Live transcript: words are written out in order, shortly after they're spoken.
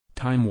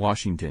Time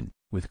Washington,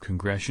 with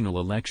congressional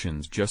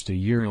elections just a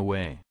year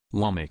away,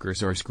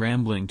 lawmakers are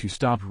scrambling to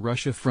stop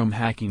Russia from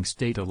hacking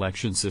state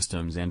election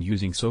systems and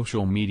using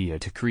social media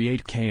to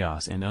create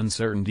chaos and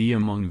uncertainty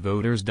among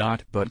voters.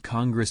 But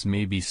Congress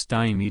may be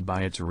stymied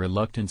by its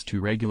reluctance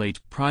to regulate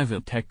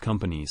private tech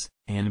companies,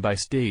 and by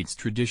states'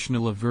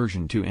 traditional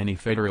aversion to any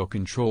federal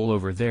control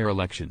over their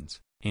elections,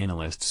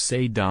 analysts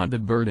say. The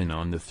burden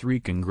on the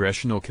three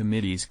congressional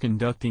committees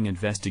conducting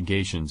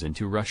investigations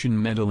into Russian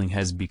meddling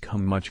has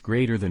become much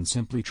greater than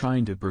simply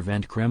trying to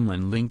prevent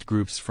Kremlin-linked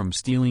groups from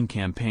stealing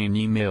campaign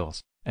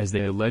emails, as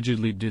they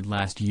allegedly did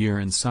last year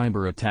in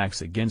cyber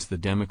attacks against the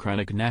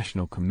Democratic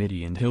National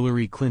Committee and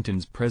Hillary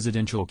Clinton's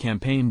presidential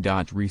campaign.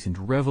 Recent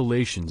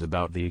revelations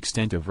about the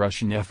extent of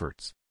Russian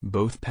efforts,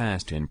 both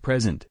past and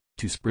present,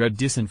 to spread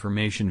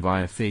disinformation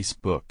via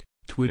Facebook,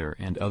 Twitter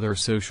and other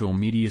social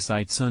media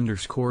sites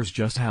underscores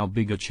just how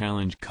big a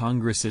challenge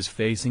Congress is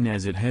facing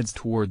as it heads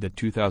toward the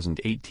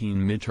 2018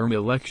 midterm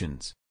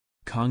elections.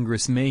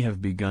 Congress may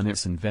have begun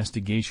its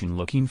investigation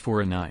looking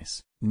for a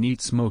nice, neat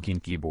smoking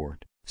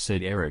keyboard,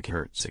 said Eric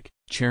Herzog,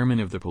 chairman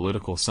of the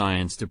Political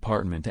Science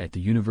Department at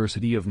the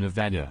University of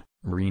Nevada,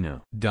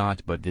 Reno.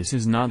 But this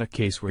is not a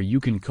case where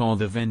you can call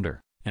the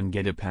vendor and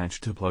get a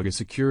patch to plug a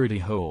security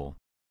hole.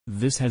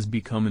 This has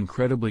become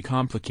incredibly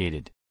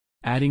complicated.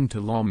 Adding to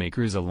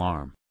lawmakers'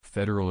 alarm,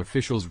 federal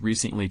officials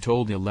recently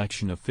told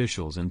election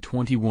officials in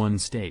 21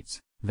 states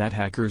that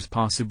hackers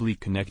possibly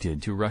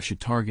connected to Russia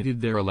targeted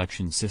their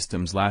election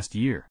systems last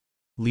year.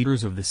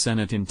 Leaders of the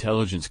Senate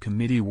Intelligence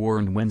Committee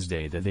warned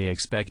Wednesday that they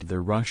expect the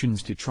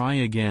Russians to try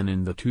again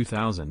in the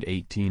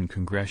 2018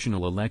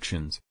 congressional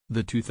elections,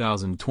 the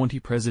 2020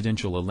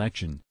 presidential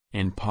election,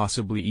 and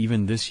possibly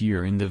even this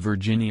year in the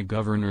Virginia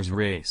governor's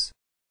race.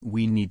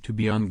 "We need to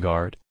be on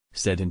guard,"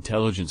 said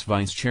Intelligence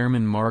Vice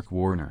Chairman Mark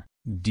Warner.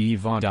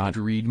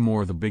 Read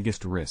more. The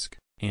biggest risk,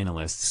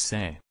 analysts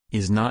say,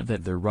 is not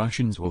that the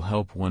Russians will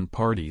help one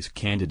party's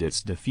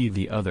candidates defeat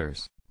the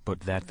others, but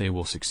that they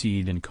will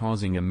succeed in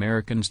causing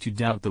Americans to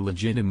doubt the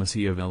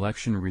legitimacy of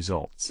election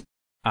results.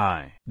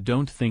 "I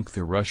don't think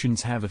the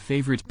Russians have a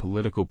favorite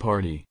political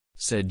party,"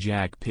 said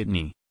Jack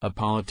Pitney, a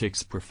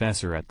politics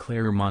professor at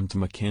Claremont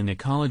McKenna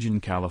College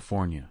in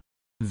California.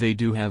 "They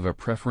do have a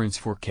preference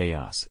for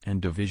chaos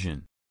and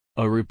division."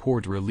 A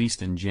report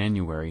released in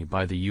January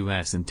by the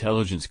U.S.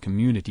 intelligence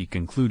community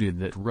concluded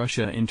that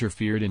Russia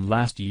interfered in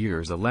last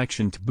year's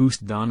election to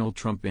boost Donald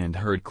Trump and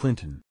hurt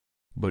Clinton.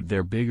 But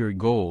their bigger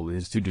goal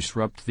is to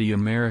disrupt the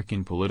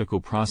American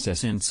political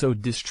process and sow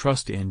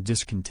distrust and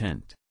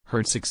discontent,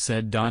 Herzog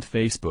said.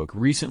 Facebook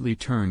recently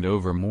turned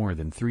over more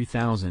than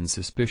 3,000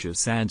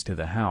 suspicious ads to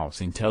the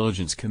House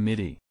Intelligence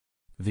Committee.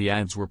 The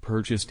ads were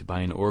purchased by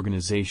an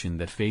organization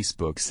that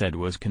Facebook said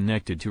was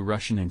connected to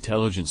Russian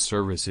intelligence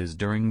services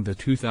during the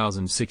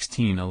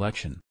 2016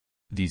 election.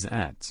 These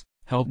ads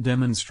helped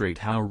demonstrate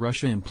how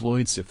Russia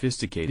employed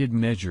sophisticated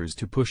measures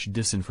to push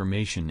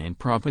disinformation and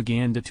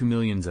propaganda to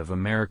millions of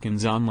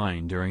Americans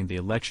online during the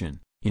election,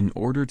 in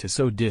order to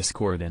sow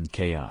discord and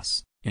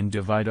chaos, and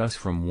divide us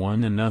from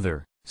one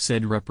another,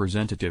 said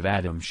Representative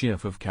Adam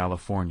Schiff of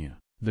California,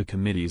 the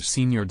committee's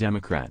senior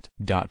Democrat.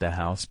 The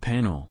House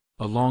panel,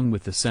 along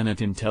with the Senate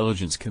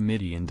Intelligence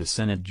Committee and the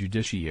Senate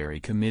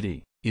Judiciary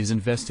Committee, is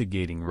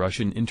investigating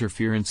Russian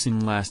interference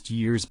in last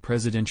year's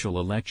presidential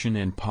election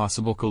and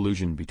possible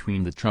collusion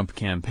between the Trump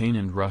campaign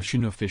and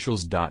Russian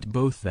officials.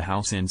 Both the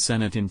House and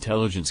Senate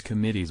Intelligence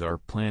Committees are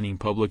planning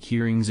public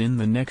hearings in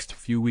the next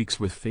few weeks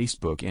with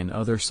Facebook and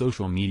other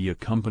social media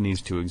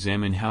companies to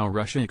examine how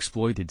Russia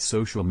exploited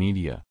social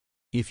media.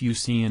 "If you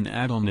see an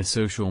ad on a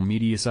social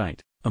media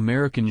site,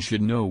 Americans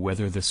should know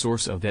whether the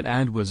source of that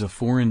ad was a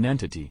foreign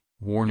entity,"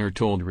 Warner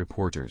told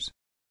reporters.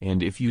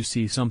 "And if you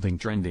see something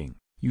trending,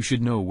 you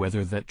should know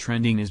whether that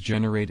trending is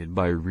generated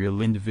by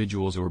real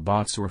individuals or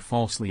bots or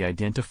falsely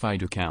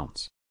identified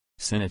accounts."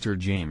 Senator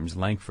James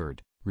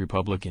Lankford,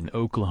 Republican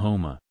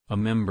Oklahoma, a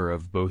member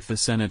of both the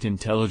Senate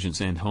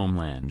Intelligence and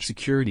Homeland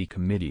Security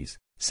Committees,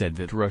 said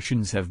that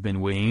Russians have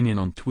been weighing in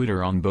on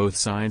Twitter on both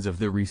sides of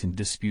the recent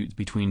dispute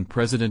between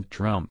President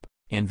Trump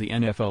and the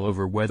NFL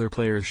over whether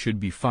players should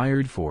be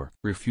fired for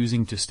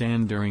refusing to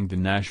stand during the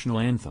national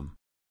anthem.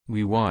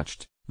 "We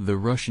watched the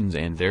Russians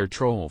and their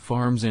troll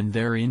farms and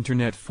their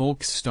internet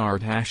folks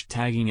start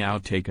hashtagging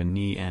out take a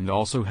knee and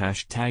also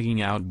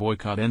hashtagging out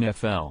boycott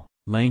NFL,"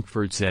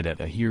 Lankford said at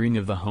a hearing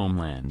of the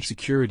Homeland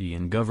Security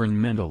and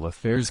Governmental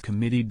Affairs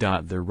Committee.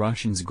 The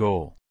Russians'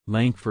 goal,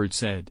 Lankford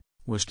said,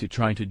 was to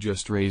try to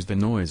just raise the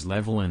noise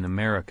level in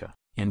America,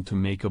 and to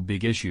make a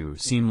big issue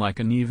seem like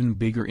an even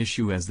bigger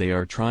issue as they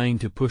are trying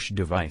to push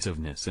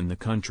divisiveness in the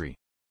country.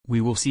 "We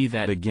will see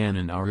that again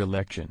in our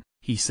election,"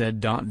 he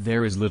said.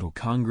 There is little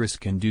Congress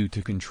can do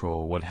to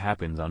control what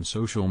happens on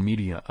social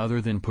media other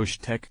than push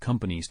tech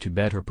companies to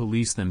better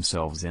police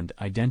themselves and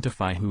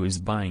identify who is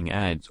buying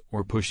ads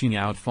or pushing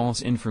out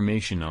false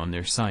information on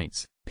their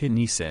sites,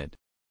 Pitney said.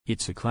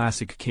 "It's a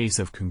classic case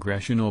of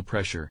congressional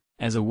pressure,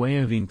 as a way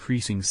of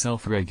increasing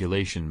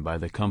self-regulation by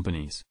the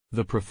companies,"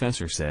 the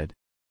professor said.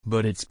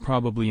 "But it's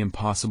probably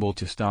impossible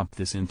to stop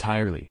this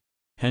entirely."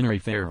 Henry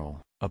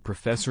Farrell, a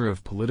professor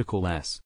of political